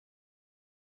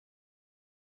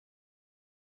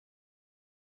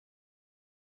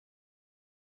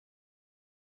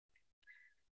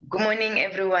Good morning,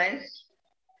 everyone.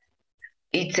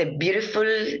 It's a beautiful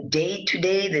day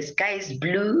today. The sky is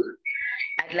blue.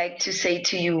 I'd like to say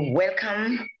to you,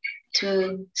 welcome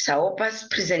to Saopa's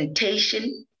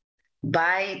presentation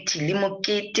by Thilly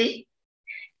Mokete,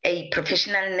 a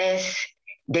professional nurse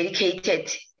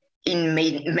dedicated in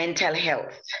mental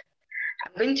health.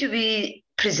 I'm going to be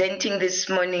presenting this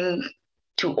morning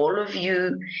to all of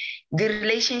you the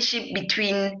relationship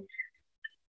between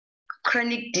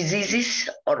chronic diseases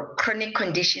or chronic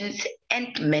conditions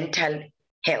and mental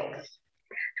health.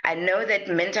 I know that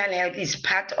mental health is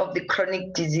part of the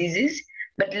chronic diseases,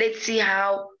 but let's see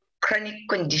how chronic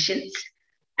conditions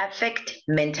affect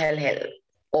mental health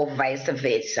or vice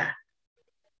versa.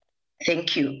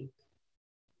 Thank you.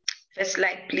 First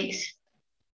slide, please.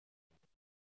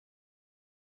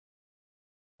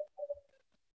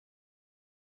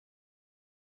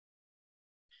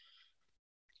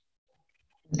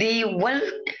 The World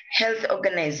Health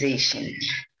Organization,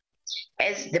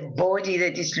 as the body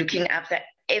that is looking after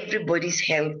everybody's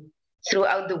health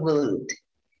throughout the world,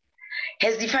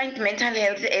 has defined mental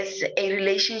health as a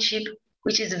relationship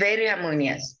which is very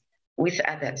harmonious with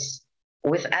others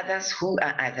who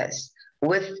are others,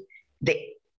 with the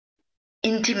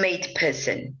intimate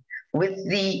person, with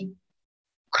the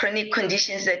chronic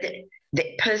conditions that the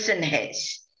person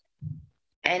has.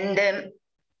 And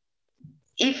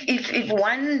if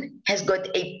one has got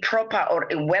a proper or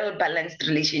a well-balanced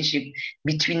relationship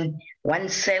between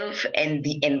oneself and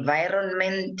the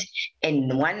environment,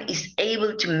 and one is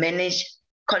able to manage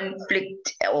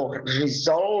conflict or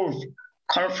resolve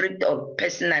conflict or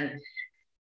personal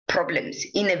problems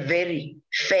in a very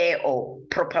fair or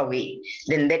proper way,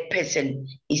 then that person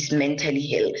is mentally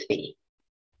healthy.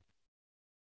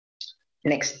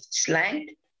 Next slide.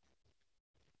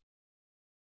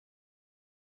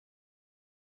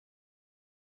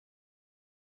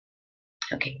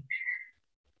 Okay.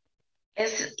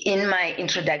 As in my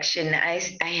introduction, I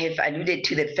have alluded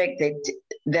to the fact that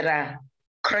there are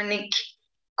chronic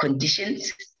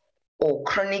conditions or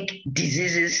chronic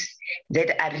diseases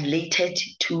that are related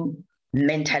to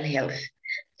mental health.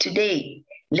 Today,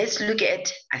 let's look at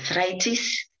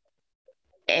arthritis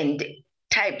and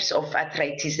types of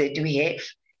arthritis that we have.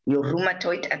 Your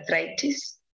rheumatoid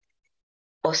arthritis,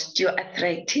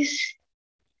 osteoarthritis,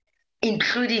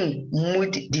 including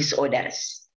mood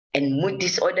disorders. And mood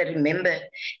disorder, remember,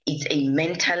 it's a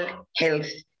mental health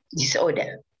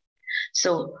disorder.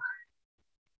 So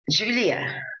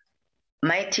Julia,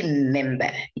 my team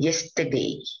member,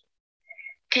 yesterday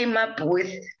came up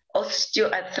with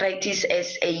osteoarthritis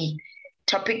as a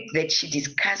topic that she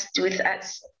discussed with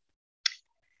us.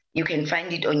 You can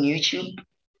find it on YouTube.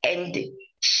 And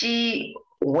she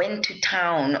went to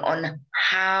town on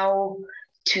how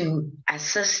to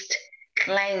assist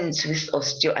clients with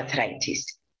osteoarthritis.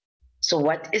 So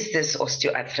what is this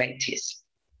osteoarthritis?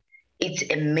 It's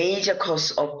a major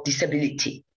cause of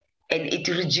disability, and it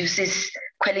reduces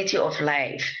quality of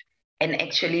life and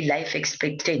actually life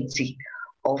expectancy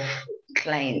of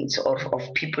clients or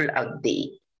of people out there.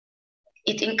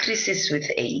 It increases with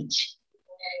age.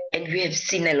 And we have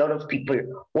seen a lot of people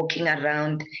walking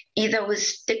around either with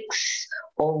sticks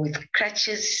or with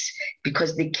crutches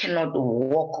because they cannot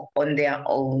walk on their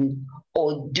own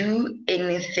or do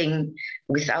anything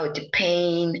without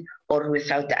pain or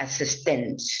without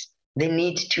assistance. They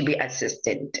need to be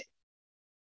assisted.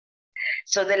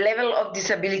 So the level of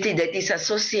disability that is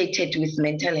associated with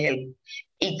mental health,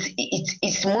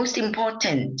 it's most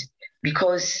important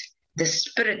because the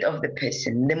spirit of the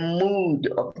person, the mood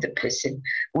of the person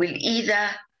will either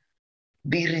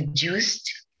be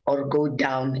reduced or go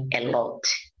down a lot.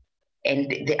 And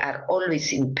they are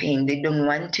always in pain. They don't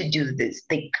want to do this.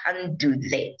 They can't do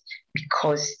that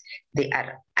because they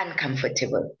are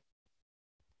uncomfortable.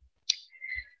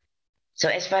 So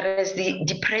as far as the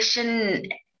depression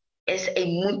as a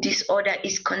mood disorder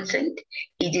is concerned,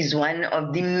 it is one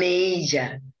of the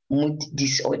major mood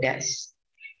disorders.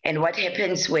 And what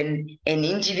happens when an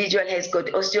individual has got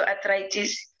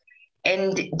osteoarthritis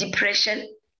and depression?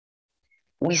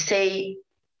 We say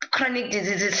chronic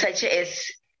diseases such as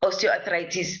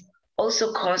osteoarthritis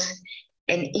also cause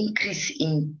an increase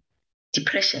in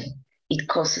depression. It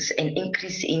causes an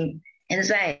increase in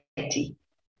anxiety.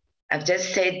 I've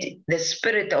just said the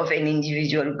spirit of an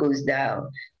individual goes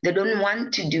down. They don't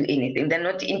want to do anything. They're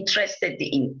not interested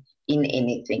in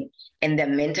anything. And their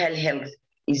mental health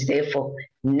is therefore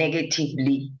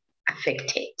negatively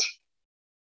affected.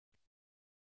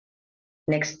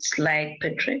 Next slide,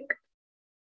 Patrick.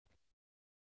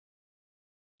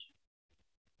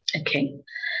 Okay.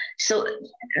 So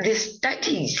the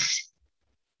studies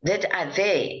that are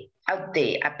there out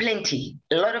there are plenty.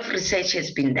 A lot of research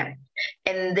has been done,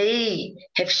 and they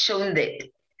have shown that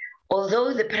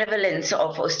although the prevalence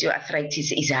of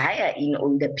osteoarthritis is higher in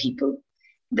older people,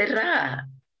 there are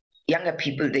younger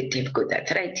people that have got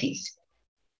arthritis.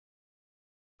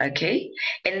 Okay?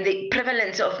 And the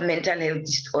prevalence of mental health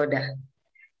disorder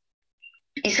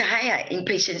is higher in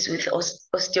patients with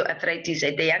osteoarthritis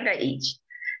at a younger age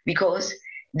because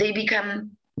they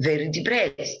become very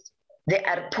depressed. They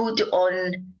are put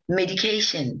on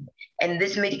medication, and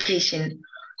this medication,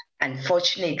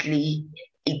 unfortunately,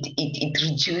 it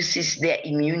reduces their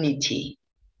immunity.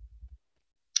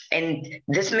 And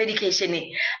this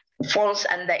medication falls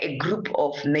under a group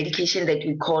of medication that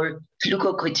we call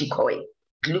glucocorticoid,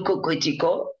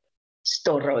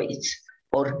 glucocorticosteroids,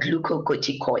 or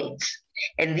glucocorticoids.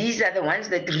 And these are the ones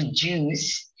that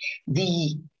reduce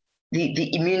the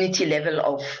immunity level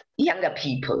of younger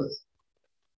people.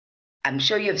 I'm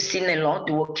sure you've seen a lot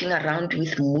walking around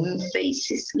with moon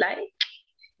faces, like,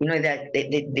 that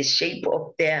the shape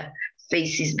of their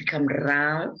faces become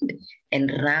round, and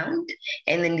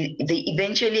then they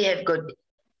eventually have got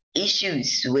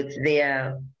issues with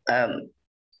their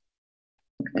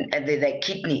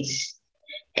kidneys.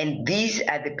 And these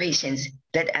are the patients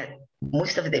that are,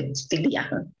 most of them, still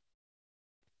young.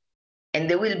 And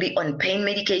they will be on pain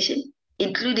medication,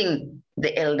 including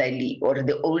the elderly or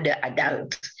the older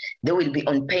adults. They will be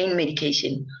on pain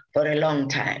medication for a long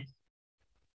time.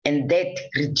 And that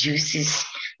reduces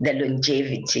the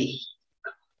longevity.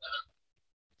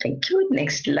 Thank you.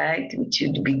 Next slide, which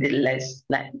should be the last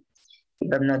slide,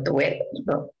 if I'm not aware.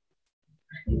 No.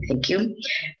 Thank you.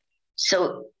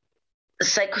 So,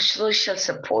 psychosocial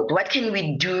support. What can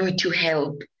we do to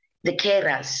help the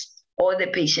carers or the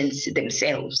patients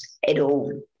themselves at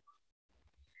home?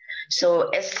 So,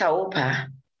 as SAOPA,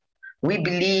 we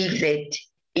believe that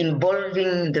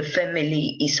involving the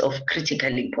family is of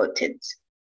critical importance.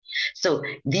 So,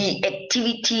 the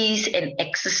activities and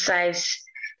exercise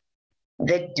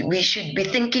that we should be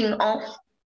thinking of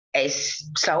as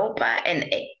SAOPA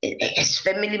and as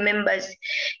family members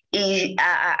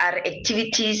are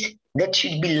activities that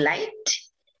should be light,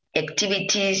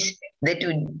 activities that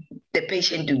the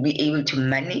patient will be able to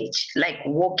manage, like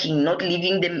walking, not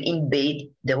leaving them in bed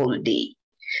the whole day,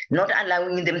 not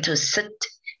allowing them to sit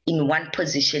in one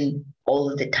position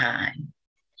all the time.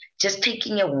 Just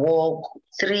taking a walk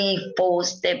 3-4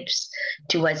 steps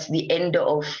towards the end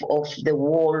of the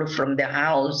wall from the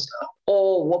house,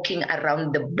 or walking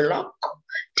around the block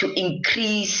to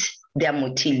increase their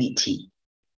motility.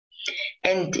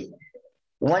 And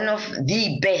one of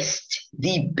the best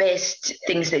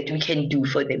things that we can do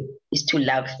for them is to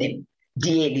love them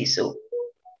dearly, so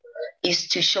is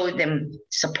to show them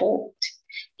support,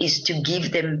 is to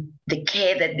give them the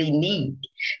care that they need,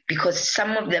 because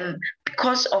some of them,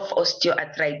 because of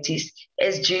osteoarthritis,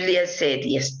 as Julia said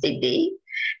yesterday,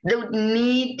 they would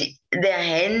need their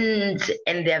hands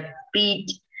and their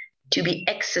feet to be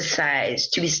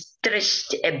exercised, to be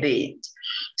stretched a bit.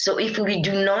 So if we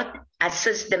do not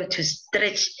assist them to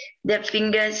stretch their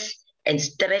fingers and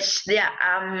stretch their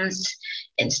arms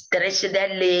and stretch their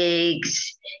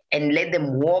legs and let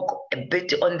them walk a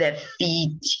bit on their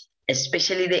feet,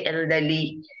 especially the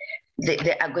elderly,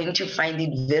 they are going to find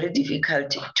it very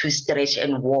difficult to stretch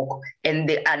and walk, and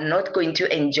they are not going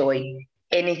to enjoy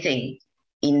anything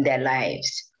in their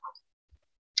lives.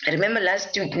 I remember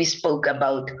last week we spoke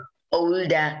about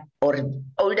older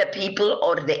people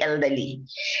or the elderly.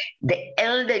 The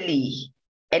elderly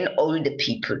and older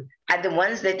people are the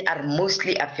ones that are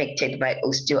mostly affected by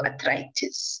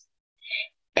osteoarthritis.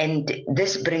 And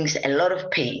this brings a lot of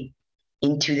pain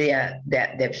into their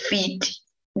feet,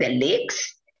 their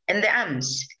legs, and the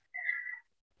arms.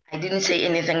 I didn't say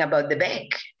anything about the back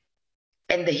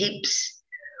and the hips,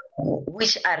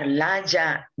 which are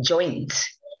larger joints.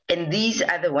 And these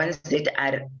are the ones that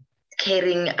are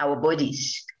carrying our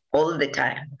bodies all the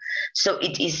time. So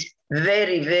it is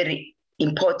very, very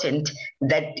important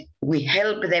that we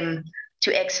help them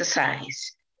to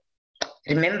exercise.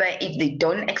 Remember, if they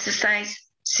don't exercise,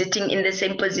 sitting in the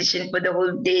same position for the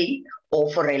whole day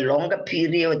or for a longer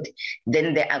period,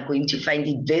 then they are going to find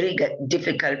it very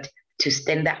difficult to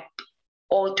stand up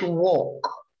or to walk.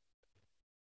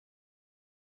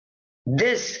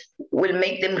 This will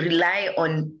make them rely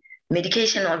on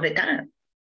medication all the time,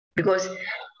 because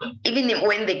even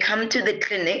when they come to the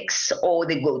clinics or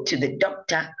they go to the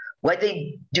doctor, what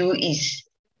they do is,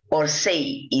 or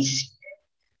say is,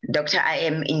 "Doctor, I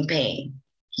am in pain."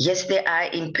 Yes, they are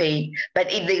in pain,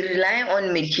 but if they rely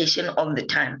on medication all the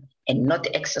time and not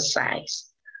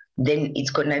exercise, then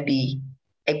it's going to be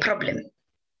a problem,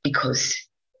 because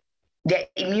their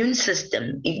immune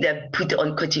system, if they're put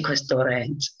on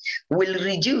corticosteroids, will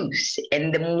reduce.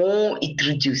 And the more it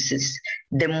reduces,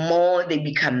 the more they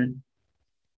become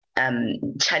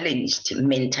challenged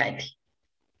mentally.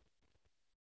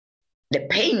 The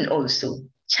pain also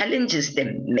challenges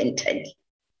them mentally.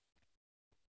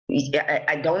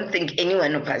 I don't think any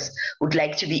one of us would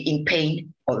like to be in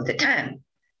pain all the time.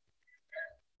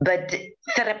 But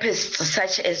therapists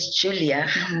such as Julia,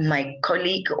 my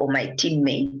colleague or my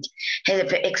teammate,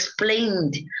 have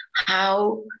explained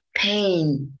how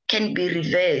pain can be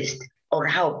reversed or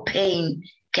how pain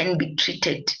can be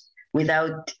treated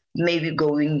without maybe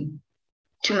going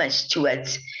too much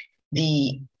towards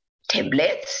the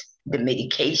tablets, the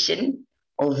medication,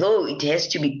 although it has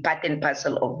to be part and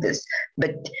parcel of this,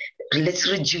 but let's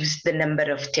reduce the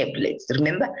number of tablets.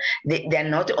 Remember, they are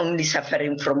not only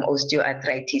suffering from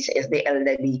osteoarthritis as the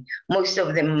elderly, most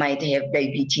of them might have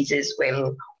diabetes as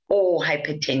well, or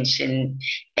hypertension,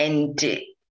 and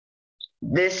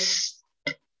this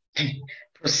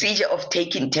procedure of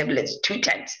taking tablets 2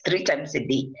 times, 3 times a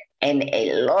day, and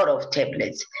a lot of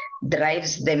tablets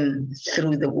drives them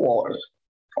through the wall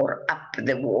or up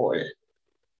the wall.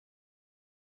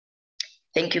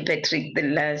 Thank you, Patrick. The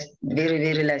last, very,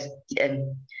 very last,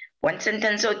 1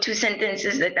 sentence or 2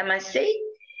 sentences that I must say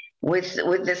with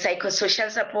the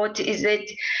psychosocial support is that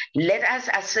let us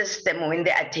assist them when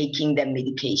they are taking their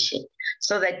medication,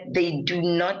 so that they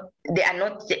are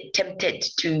not tempted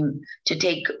to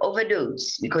take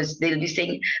overdose, because they'll be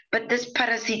saying, but this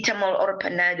paracetamol or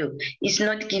Panado is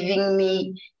not giving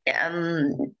me,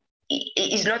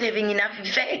 is not having enough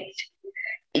effect.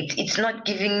 It's not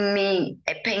giving me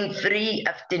a pain-free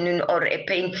afternoon or a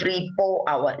pain-free 4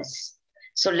 hours.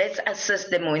 So let's assist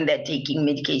them when they're taking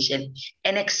medication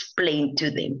and explain to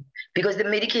them, because the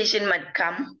medication might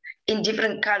come in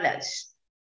different colors.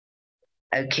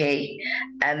 Okay,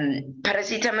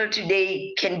 paracetamol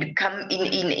today can come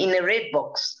in a red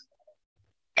box,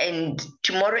 and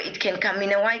tomorrow it can come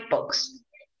in a white box.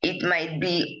 It might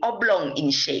be oblong in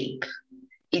shape.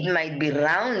 It might be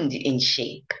round in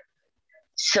shape.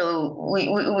 So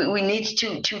we need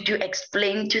to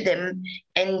explain to them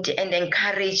and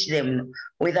encourage them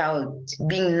without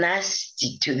being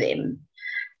nasty to them,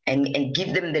 and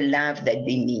give them the love that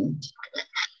they need.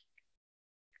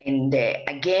 And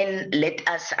again, let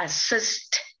us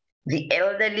assist the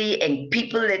elderly and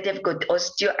people that have got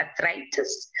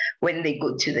osteoarthritis when they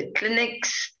go to the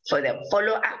clinics for their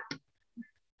follow-up.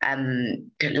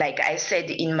 Like I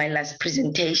said in my last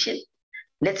presentation,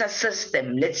 let's assist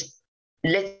them. Let's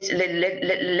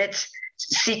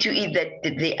see to it that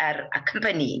they are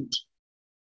accompanied.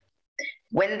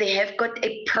 When they have got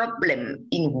a problem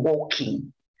in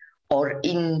walking or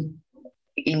in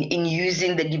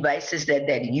using the devices that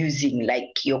they're using,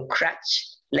 like your crutch,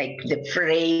 like the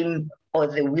frame or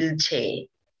the wheelchair,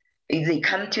 if they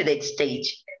come to that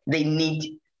stage, they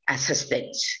need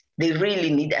assistance. They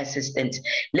really need assistance.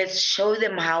 Let's show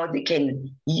them how they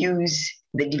can use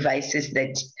the devices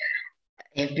that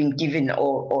have been given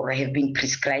or have been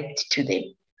prescribed to them,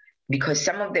 because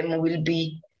some of them will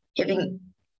be having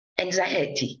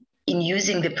anxiety in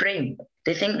using the frame.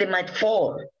 They think they might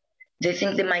fall. They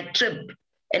think they might trip,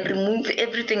 and remove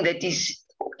everything that is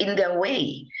in their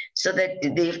way, so that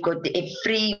they've got a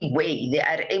free way. They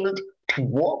are able to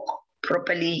walk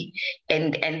properly,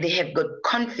 and they have got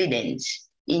confidence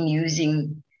in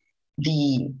using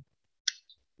the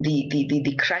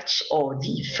crutch or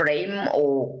the frame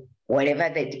or whatever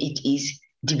that it is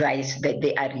device that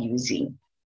they are using.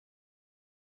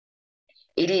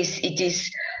 It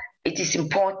is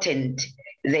important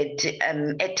that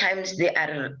at times they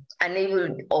are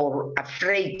unable or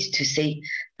afraid to say,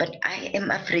 but I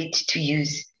am afraid to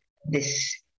use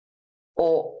this,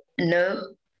 or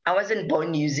no, I wasn't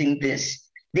born using this.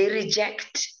 They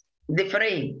reject the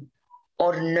frame,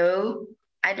 or no,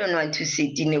 I don't want to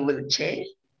sit in a wheelchair.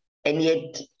 And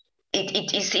yet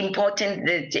it is important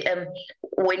that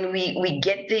when we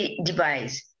get the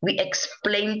device, we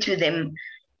explain to them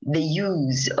the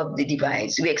use of the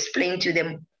device. We explain to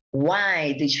them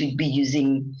why they should be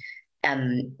using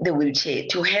the wheelchair,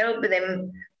 to help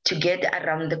them to get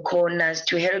around the corners,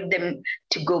 to help them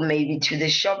to go maybe to the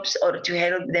shops, or to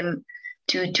help them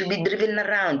to be driven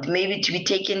around, maybe to be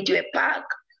taken to a park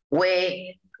where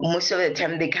most of the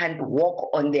time they can't walk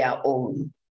on their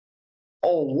own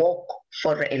or walk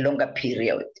for a longer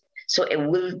period. So a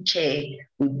wheelchair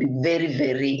would be very,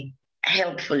 very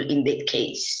helpful in that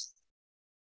case.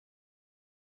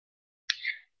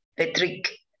 Patrick,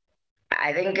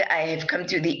 I think I have come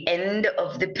to the end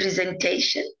of the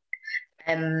presentation.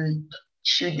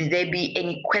 Should there be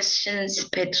any questions,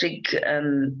 Patrick,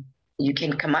 you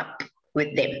can come up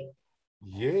with them.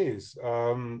 Yes.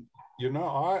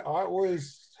 I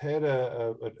always had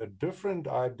a different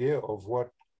idea of what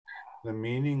the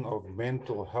meaning of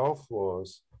mental health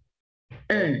was.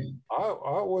 I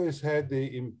always had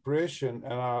the impression,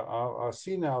 and I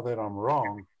see now that I'm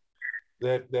wrong,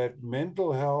 that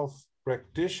mental health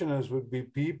practitioners would be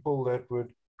people that would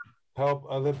help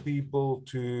other people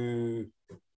to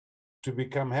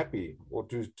become happy, or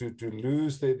to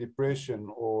lose their depression,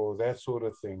 or that sort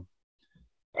of thing.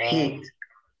 Yes.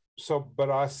 But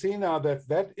I see now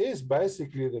that is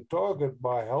basically the target.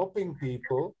 By helping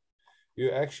people,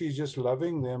 you're actually just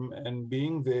loving them and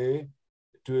being there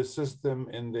to assist them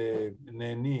in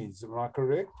their needs. Am I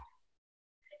correct?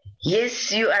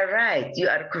 Yes, you are right. You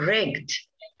are correct.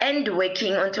 And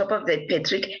working on top of that,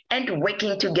 Patrick, and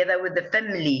working together with the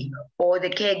family or the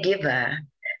caregiver,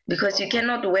 because you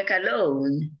cannot work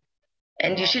alone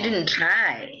and you shouldn't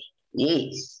try.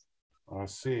 Yes. I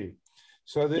see.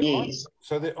 So Yes.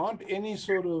 there aren't any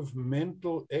sort of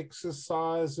mental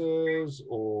exercises,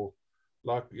 or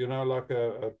like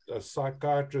a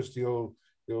psychiatrist, you'll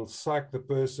psych the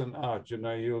person out.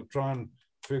 You'll try and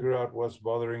figure out what's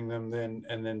bothering them,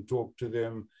 and then talk to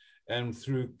them, and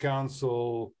through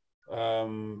counsel,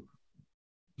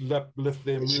 lift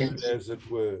their mood, as it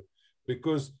were.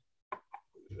 Because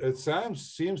it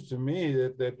seems to me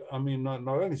that I mean, not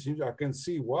only seems, I can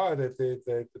see why that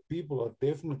the people are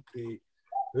definitely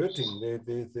hurting.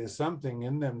 There's something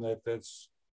in them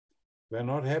they're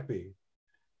not happy,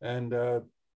 and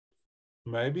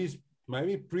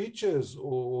maybe preachers,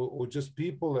 or just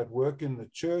people that work in the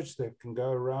church that can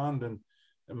go around and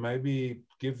maybe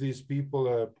give these people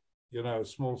a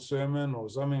small sermon or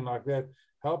something like that,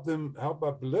 help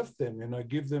uplift them,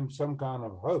 give them some kind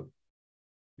of hope,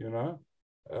 You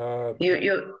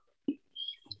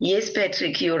yes,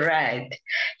 Patrick, you're right.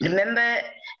 Remember,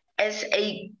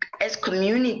 as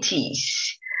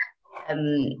communities,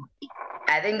 um,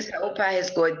 I think Saupa has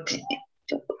got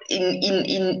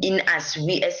in us,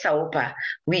 we as Saupa,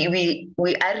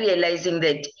 we are realizing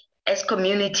that as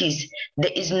communities,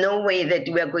 there is no way that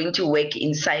we are going to work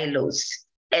in silos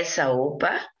as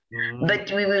Saupa,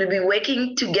 but we will be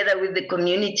working together with the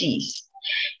communities.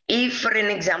 If, for an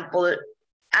example,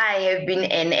 I have been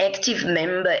an active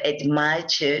member at my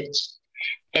church,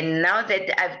 and now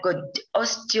that I've got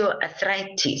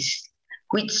osteoarthritis,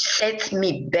 which sets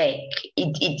me back,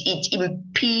 it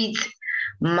impedes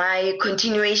my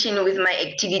continuation with my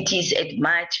activities at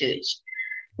my church.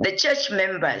 The church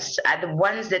members are the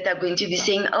ones that are going to be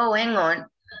saying, oh, hang on,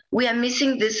 we are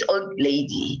missing this old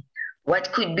lady.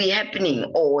 What could be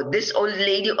happening? Or this old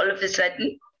lady all of a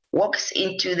sudden walks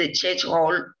into the church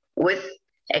hall with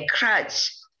a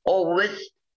crutch or with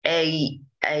a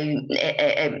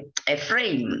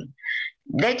frame.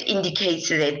 That indicates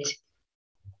that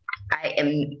I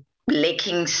am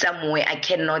lacking somewhere. I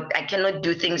cannot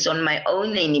do things on my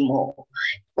own anymore,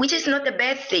 which is not a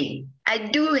bad thing. I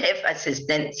do have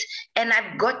assistants, and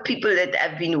I've got people that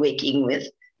I've been working with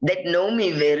that know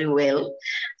me very well.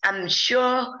 I'm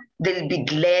sure they'll be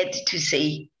glad to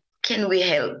say, can we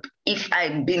help? If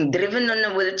I'm being driven on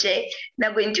a wheelchair,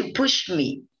 they're going to push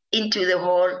me into the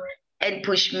hall and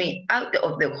push me out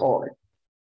of the hall.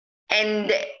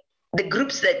 And the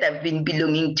groups that I've been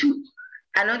belonging to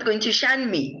are not going to shun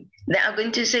me. They are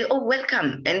going to say, oh,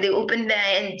 welcome. And they open their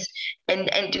hands, and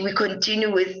we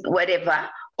continue with whatever,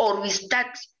 or we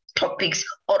start topics,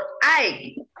 or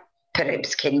I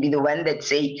perhaps can be the one that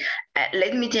say,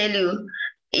 let me tell you,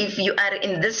 if you are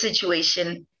in this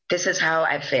situation, this is how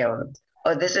I felt,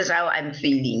 or this is how I'm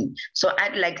feeling. So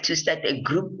I'd like to start a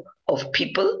group of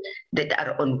people that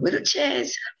are on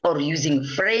wheelchairs or using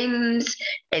frames,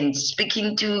 and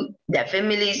speaking to their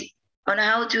families on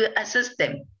how to assist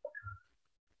them.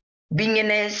 Being a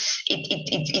nurse,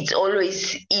 it's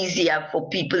always easier for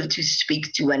people to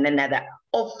speak to one another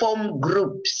or form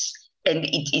groups, and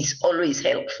it is always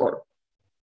helpful.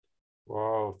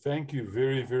 Wow, thank you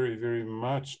very, very, very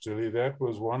much, Thilly. That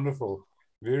was wonderful.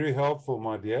 Very helpful,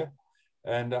 my dear.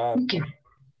 And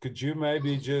could you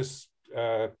maybe just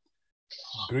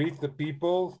greet the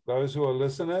people, those who are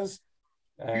listeners,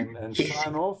 and Yes.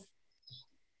 sign off?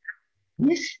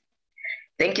 Yes.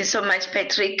 Thank you so much,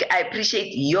 Patrick. I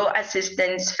appreciate your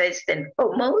assistance first and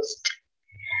foremost.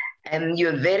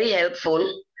 You're very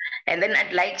helpful. And then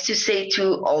I'd like to say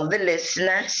to all the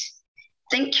listeners,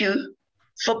 thank you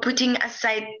for putting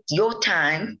aside your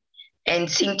time and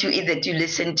seeing to it that you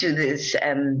listen to this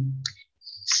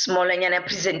small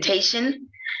presentation.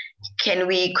 Can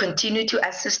we continue to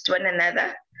assist one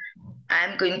another?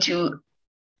 I'm going to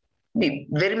be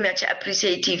very much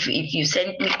appreciative if you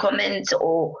send me comments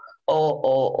or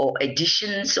or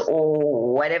additions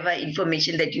or whatever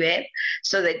information that you have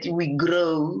so that we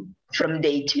grow from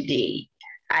day to day.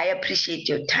 I appreciate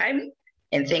your time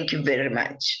and thank you very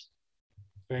much.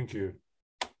 Thank you.